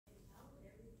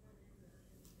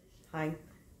Hi.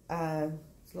 It's a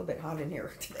little bit hot in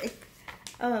here today.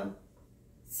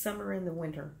 Summer and the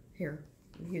winter here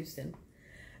in Houston.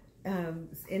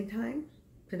 It's EndTime.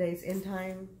 Today's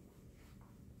EndTime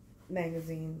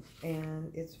magazine,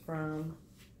 and it's from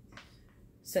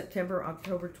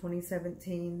October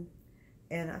 2017.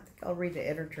 And I think I'll read the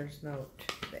editor's note.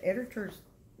 The editor's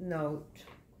note,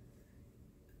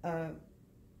 the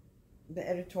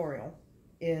editorial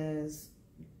is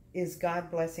God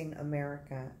Blessing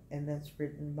America? And that's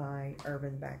written by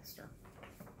Urban Baxter.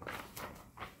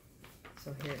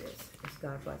 So here it is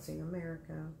God Blessing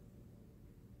America?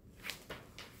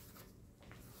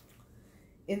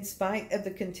 In spite of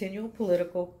the continual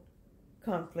political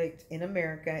conflict in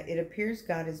America, it appears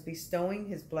God is bestowing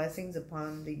his blessings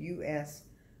upon the U.S.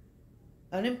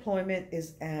 Unemployment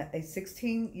is at a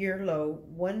 16-year low.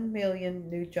 1 million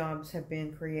new jobs have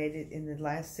been created in the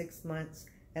last 6 months,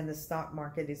 and the stock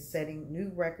market is setting new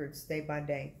records day by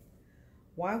day.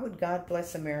 Why would God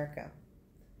bless America?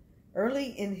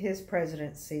 Early in his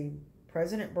presidency,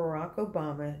 President Barack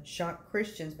Obama shocked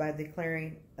Christians by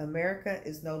declaring America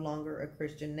is no longer a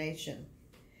Christian nation.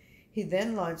 He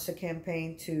then launched a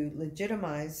campaign to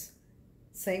legitimize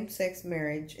same-sex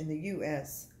marriage in the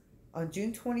U.S. On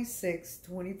June 26,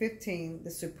 2015,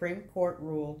 the Supreme Court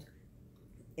ruled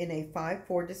in a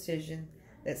 5-4 decision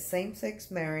that same-sex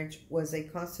marriage was a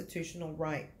constitutional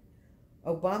right.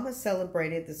 Obama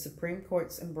celebrated the Supreme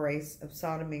Court's embrace of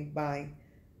sodomy by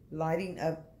lighting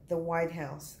up the White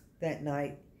House that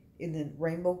night in the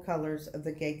rainbow colors of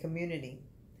the gay community.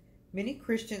 Many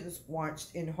Christians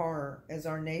watched in horror as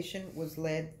our nation was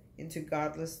led into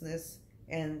godlessness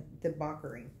and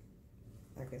debauchery.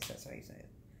 I guess that's how you say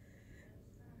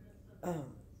it.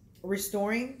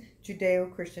 Restoring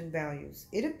Judeo-Christian values.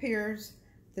 It appears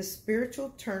the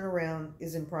spiritual turnaround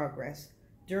is in progress.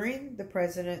 During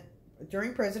President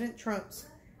Trump's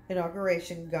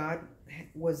inauguration, God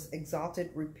was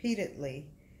exalted repeatedly.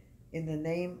 In the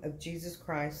name of Jesus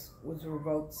Christ was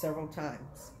revoked several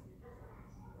times.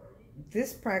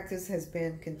 This practice has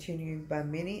been continued by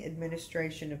many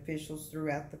administration officials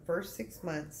throughout the first 6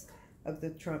 months of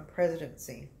the Trump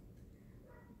presidency.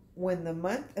 When the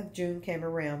month of June came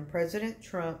around, President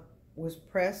Trump was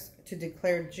pressed to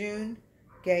declare June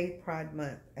Gay Pride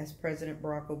Month, as President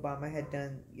Barack Obama had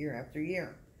done year after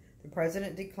year. The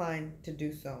president declined to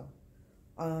do so.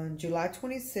 On July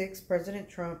 26, President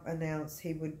Trump announced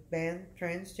he would ban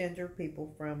transgender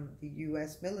people from the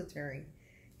U.S. military.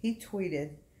 He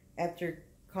tweeted, "After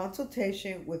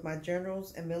consultation with my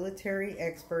generals and military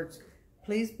experts,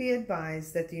 please be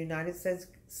advised that the United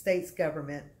States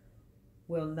government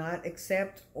will not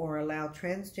accept or allow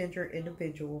transgender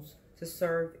individuals to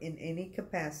serve in any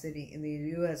capacity in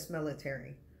the U.S.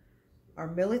 military. Our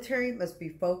military must be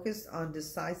focused on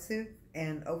decisive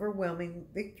and overwhelming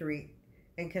victory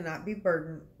and cannot be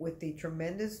burdened with the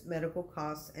tremendous medical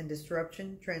costs and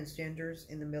disruption transgenders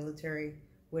in the military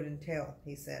would entail,"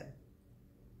 he said.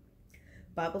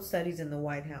 Bible studies in the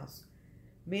White House.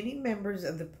 Many members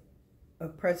of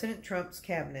President Trump's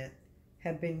cabinet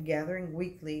have been gathering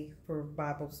weekly for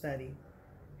Bible study.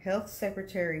 Health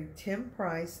Secretary Tim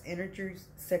Price, Energy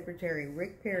Secretary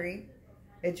Rick Perry,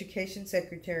 Education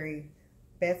Secretary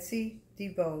Betsy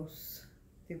DeVos,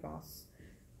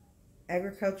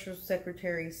 Agricultural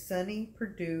Secretary Sonny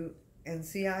Perdue, and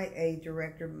CIA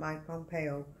Director Mike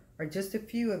Pompeo are just a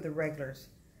few of the regulars.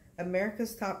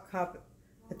 America's top cop,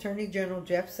 Attorney General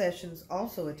Jeff Sessions,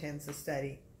 also attends the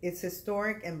study. It's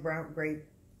historic and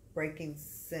groundbreaking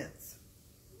since,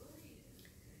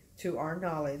 to our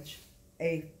knowledge,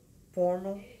 a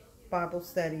formal Bible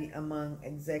study among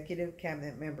executive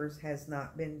cabinet members has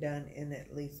not been done in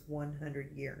at least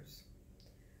 100 years.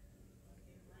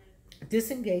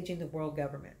 Disengaging the world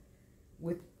government.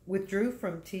 Withdrew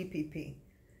from TPP.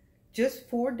 Just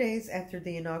 4 days after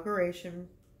the inauguration,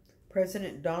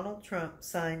 President Donald Trump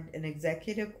signed an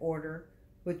executive order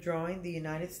withdrawing the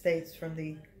United States from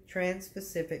the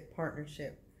Trans-Pacific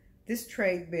Partnership. This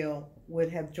trade bill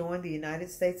would have joined the United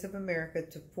States of America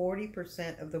to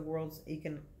 40% of the world's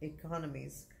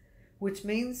economies, which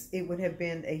means it would have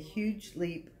been a huge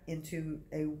leap into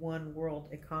a one-world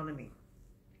economy.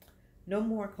 No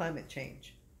more climate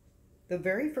change. The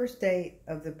very first day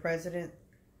of the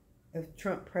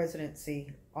Trump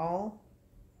presidency, all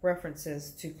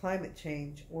references to climate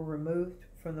change were removed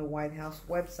from the White House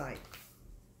website.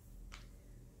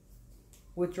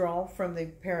 Withdrawal from the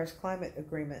Paris Climate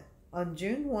Agreement. On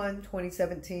June 1,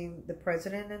 2017, the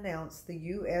president announced the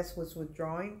U.S. was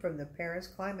withdrawing from the Paris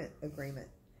Climate Agreement.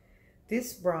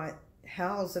 This brought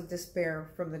howls of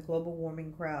despair from the global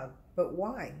warming crowd. But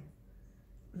why?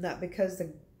 Not because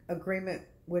agreement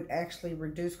would actually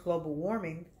reduce global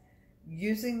warming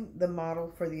using the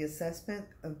model for the assessment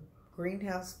of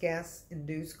greenhouse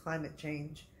gas-induced climate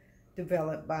change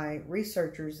developed by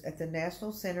researchers at the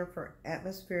National Center for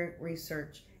Atmospheric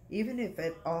Research. Even if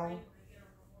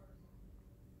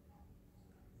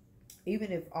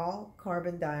all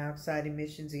carbon dioxide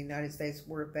emissions in the United States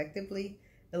were effectively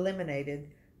eliminated,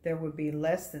 there would be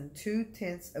less than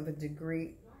 0.2 of a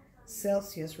degree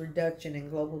Celsius reduction in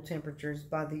global temperatures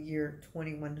by the year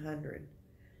 2100.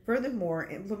 Furthermore,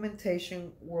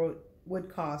 implementation would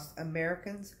cost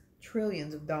Americans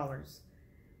trillions of dollars.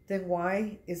 Then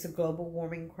why is the global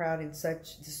warming crowd in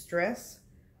such distress?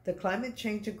 The climate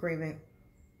change agreement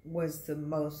was the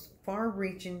most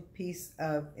far-reaching piece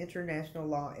of international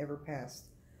law ever passed.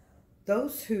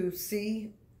 Those who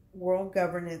see world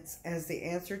governance as the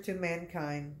answer to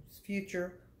mankind's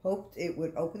future hoped it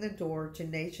would open the door to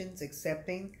nations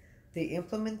accepting the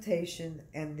implementation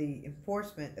and the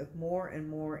enforcement of more and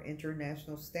more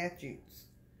international statutes.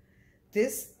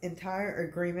 This entire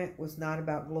agreement was not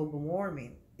about global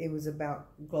warming. It was about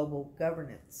global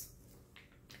governance.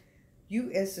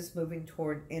 U.S. is moving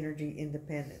toward energy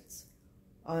independence.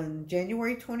 On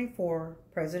January 24,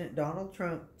 President Donald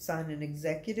Trump signed an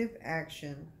executive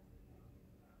action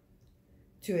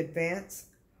to advance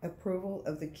approval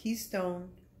of the Keystone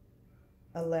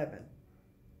 11.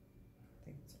 I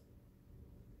think it's,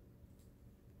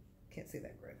 can't see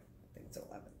that great. I think it's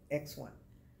 11. X1.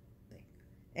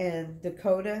 And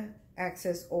Dakota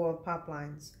Access Oil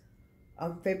Pipelines.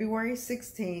 On February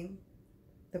 16,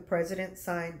 the president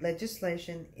signed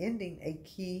legislation ending a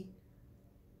key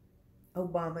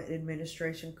Obama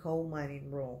administration coal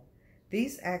mining rule.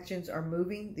 These actions are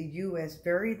moving the U.S.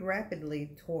 very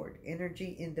rapidly toward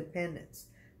energy independence.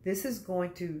 This is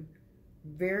going to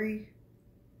very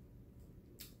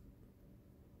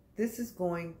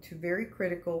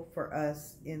critical for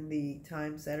us in the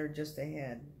times that are just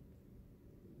ahead.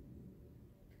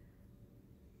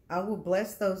 I will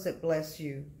bless those that bless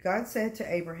you. God said to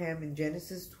Abraham in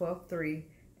Genesis 12:3,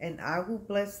 and I will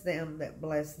bless them that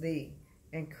bless thee,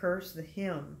 and curse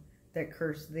him that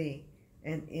curse thee.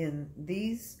 And in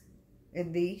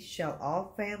thee shall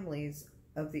all families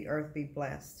of the earth be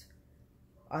blessed.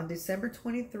 On December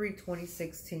 23,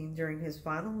 2016, during his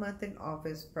final month in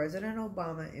office, President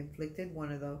Obama inflicted one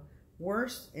of the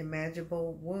worst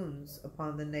imaginable wounds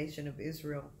upon the nation of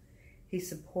Israel. He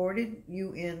supported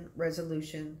UN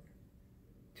Resolution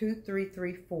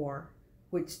 2334,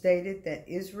 which stated that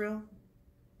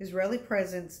Israeli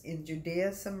presence in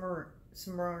Judea,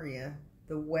 Samaria,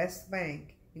 the West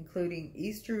Bank, including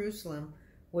East Jerusalem,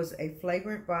 was a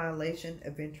flagrant violation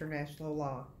of international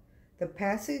law. The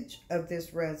passage of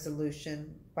this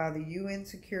resolution by the UN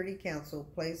Security Council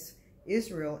placed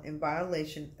Israel in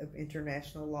violation of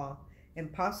international law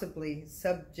and possibly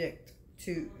subject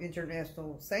to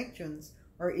international sanctions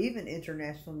or even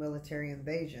international military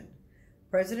invasion.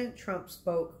 President Trump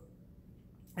spoke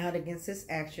out against this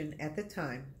action at the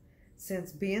time.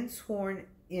 Since being sworn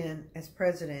in as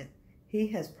president, he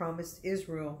has promised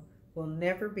Israel will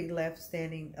never be left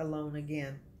standing alone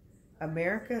again.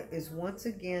 America is once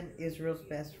again Israel's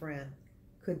best friend.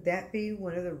 Could that be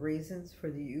one of the reasons for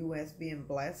the U.S. being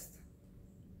blessed?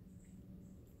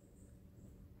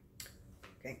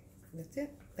 Okay, that's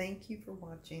it. Thank you for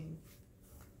watching.